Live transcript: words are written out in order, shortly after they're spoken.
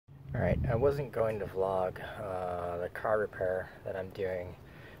Alright, I wasn't going to vlog the car repair that I'm doing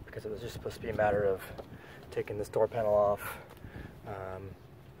because it was just supposed to be a matter of taking this door panel off.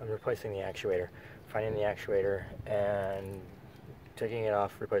 I'm replacing the actuator, finding the actuator and taking it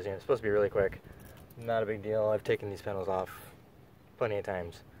off, replacing it. It's supposed to be really quick. Not a big deal. I've taken these panels off plenty of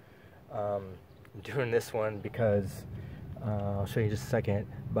times. I'm doing this one because I'll show you in just a second,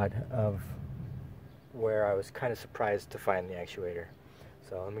 but of where I was kind of surprised to find the actuator.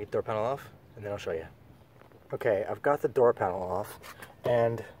 So let me get the door panel off and then I'll show you. Okay, I've got the door panel off,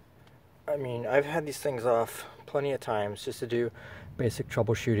 and I mean, I've had these things off plenty of times just to do basic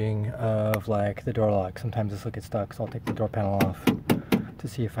troubleshooting of like the door lock. Sometimes this will get stuck, so I'll take the door panel off to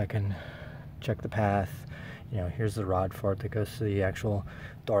see if I can check the path. You know, here's the rod for it that goes to the actual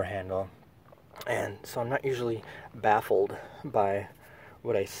door handle. And so I'm not usually baffled by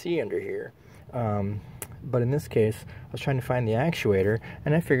what I see under here. But in this case, I was trying to find the actuator,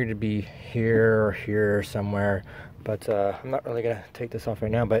 and I figured it'd be here or here somewhere, but I'm not really going to take this off right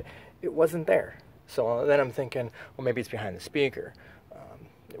now, but it wasn't there. So then I'm thinking, well, maybe it's behind the speaker.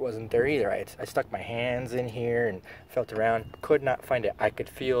 It wasn't there either. I stuck my hands in here and felt around, could not find it. I could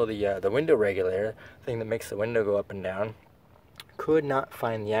feel the window regulator, thing that makes the window go up and down. Could not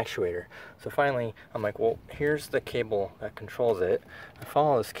find the actuator. So finally, I'm like, well, here's the cable that controls it. I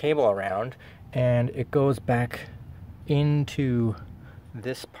follow this cable around, and it goes back into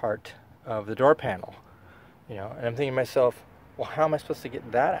this part of the door panel. You know, and I'm thinking to myself, well, how am I supposed to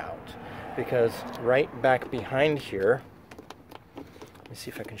get that out? Because right back behind here, let me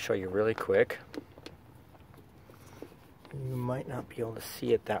see if I can show you really quick. You might not be able to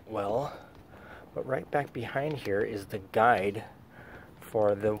see it that well, but right back behind here is the guide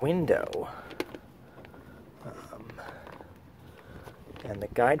for the window. And the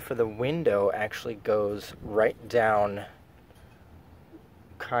guide for the window actually goes right down,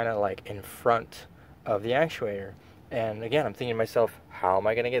 kind of like in front of the actuator. And again, I'm thinking to myself, how am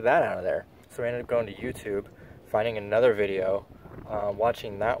I going to get that out of there? So I ended up going to YouTube, finding another video,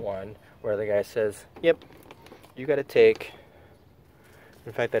 watching that one, where the guy says, yep, you got to take,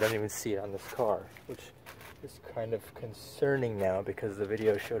 in fact I don't even see it on this car, which is kind of concerning now because the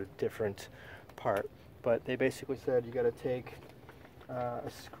video showed a different part. But they basically said you got to take a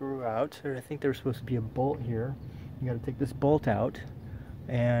screw out, or I think there's supposed to be a bolt here. You got to take this bolt out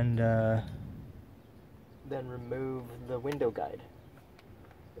and then remove the window guide.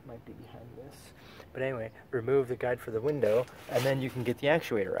 It might be behind this. But anyway, remove the guide for the window, and then you can get the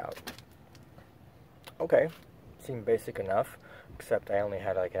actuator out. Okay, seemed basic enough, except I only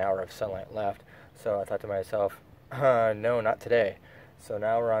had like an hour of sunlight left. So I thought to myself, no, not today. So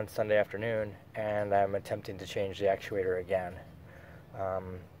now we're on Sunday afternoon, and I'm attempting to change the actuator again.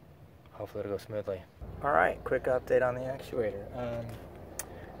 Hopefully it'll go smoothly. Alright, quick update on the actuator.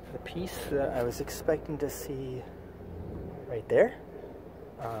 The piece that I was expecting to see right there,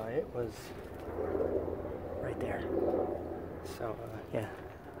 it was right there. So yeah,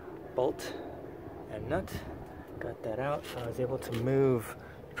 bolt and nut, got that out. So I was able to move,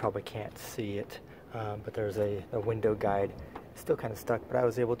 you probably can't see it, but there's a window guide, still kind of stuck, but I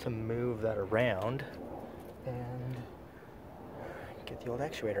was able to move that around and get the old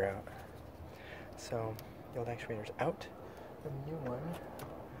actuator out. So the old actuator's out. The new one,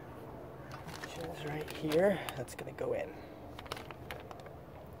 which is right here, that's gonna go in.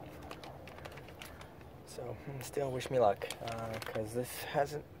 So still wish me luck, because this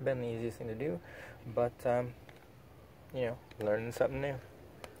hasn't been the easiest thing to do, but you know, learning something new.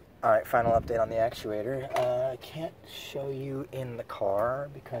 Alright, final update on the actuator. I can't show you in the car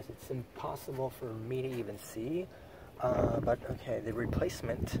because it's impossible for me to even see. But okay, the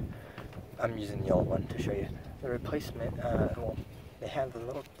replacement, I'm using the old one to show you. The replacement, well, they have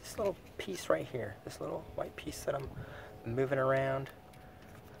this little piece right here, this little white piece that I'm moving around.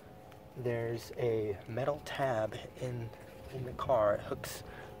 There's a metal tab in the car. It hooks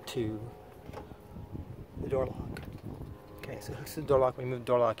to the door lock. Okay, so it hooks to the door lock. When you move the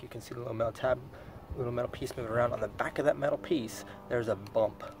door lock, you can see the little metal tab, little metal piece moving around. On the back of that metal piece, there's a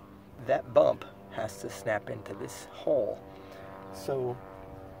bump. That bump has to snap into this hole. So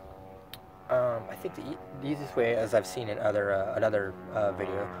I think the easiest way, as I've seen in another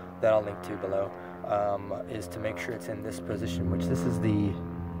video that I'll link to below, is to make sure it's in this position, which this is the,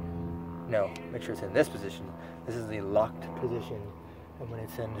 no, make sure it's in this position. This is the locked position, and when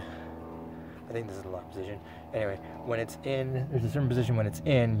it's in, I think this is the locked position. Anyway, when it's in, there's a certain position when it's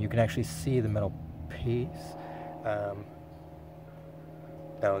in, you can actually see the metal piece.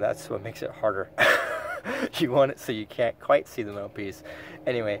 No, that's what makes it harder. You want it so you can't quite see the middle piece.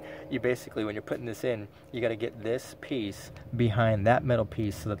 Anyway, you basically, when you're putting this in, you got to get this piece behind that metal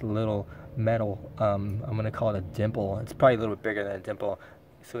piece so that the little metal, I'm going to call it a dimple, it's probably a little bit bigger than a dimple,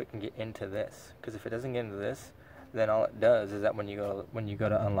 so it can get into this. Because if it doesn't get into this, then all it does is that when you go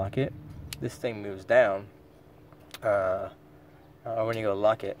to unlock it, this thing moves down, or when you go to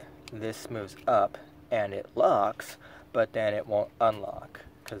lock it, this moves up and it locks, but then it won't unlock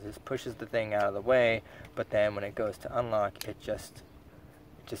because this pushes the thing out of the way, but then when it goes to unlock, it just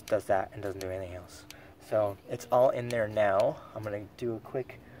does that and doesn't do anything else. So it's all in there now. I'm going to do a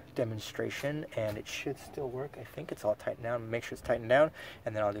quick demonstration and it should still work. I think it's all tightened down. Make sure it's tightened down,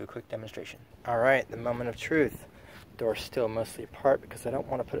 and then I'll do a quick demonstration. Alright, the moment of truth. Door's still mostly apart because I don't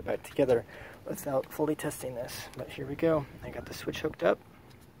want to put it back together without fully testing this. But here we go. I got the switch hooked up.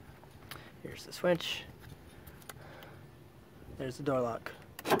 Here's the switch. There's the door lock.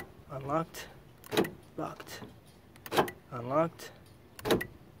 Unlocked, locked, unlocked,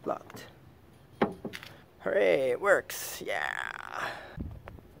 locked. Hooray, it works, yeah!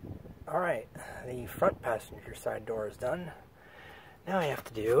 Alright, the front passenger side door is done. Now I have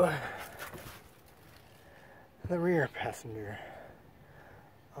to do the rear passenger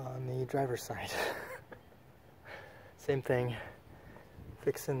on the driver's side. Same thing,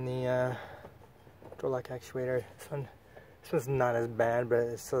 fixing the door lock actuator. This one's not as bad, but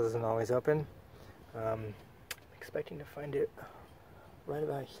it still doesn't always open. Expecting to find it right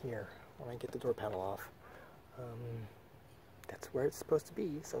about here when I get the door panel off. That's where it's supposed to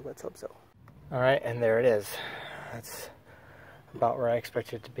be, so let's hope so. Alright, and there it is. That's about where I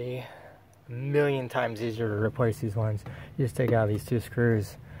expected it to be. A million times easier to replace these ones. You just take out these two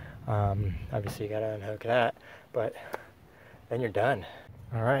screws. Obviously you gotta unhook that, but then you're done.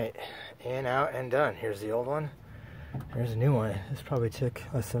 Alright, in, out, and done. Here's the old one. Here's a new one. This probably took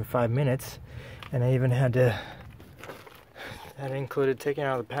less than 5 minutes, and I even had to, that included taking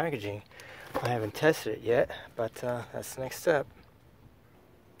out the packaging. I haven't tested it yet, but that's the next step.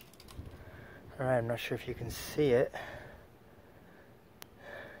 Alright, I'm not sure if you can see it.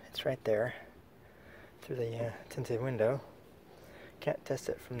 It's right there, through the tinted window. Can't test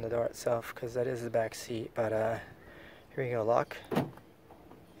it from the door itself, because that is the back seat, but here you go, lock,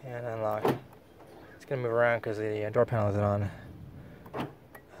 and unlock. It's going to move around because the door panel isn't on.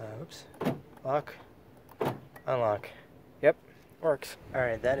 Oops. Lock. Unlock. Yep. Works.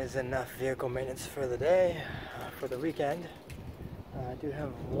 Alright, that is enough vehicle maintenance for the day, for the weekend. I do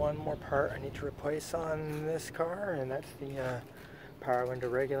have one more part I need to replace on this car, and that's the power window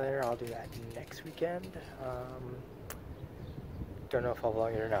regulator. I'll do that next weekend. Don't know if I'll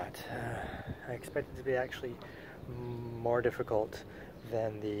vlog it or not. I expect it to be actually more difficult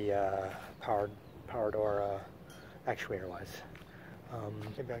than the power door actuator was.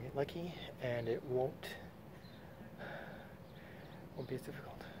 Maybe I'll get lucky and it won't be as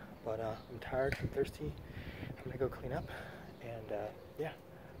difficult. But I'm tired, I'm thirsty. I'm gonna go clean up, and yeah,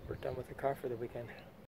 we're done with the car for the weekend.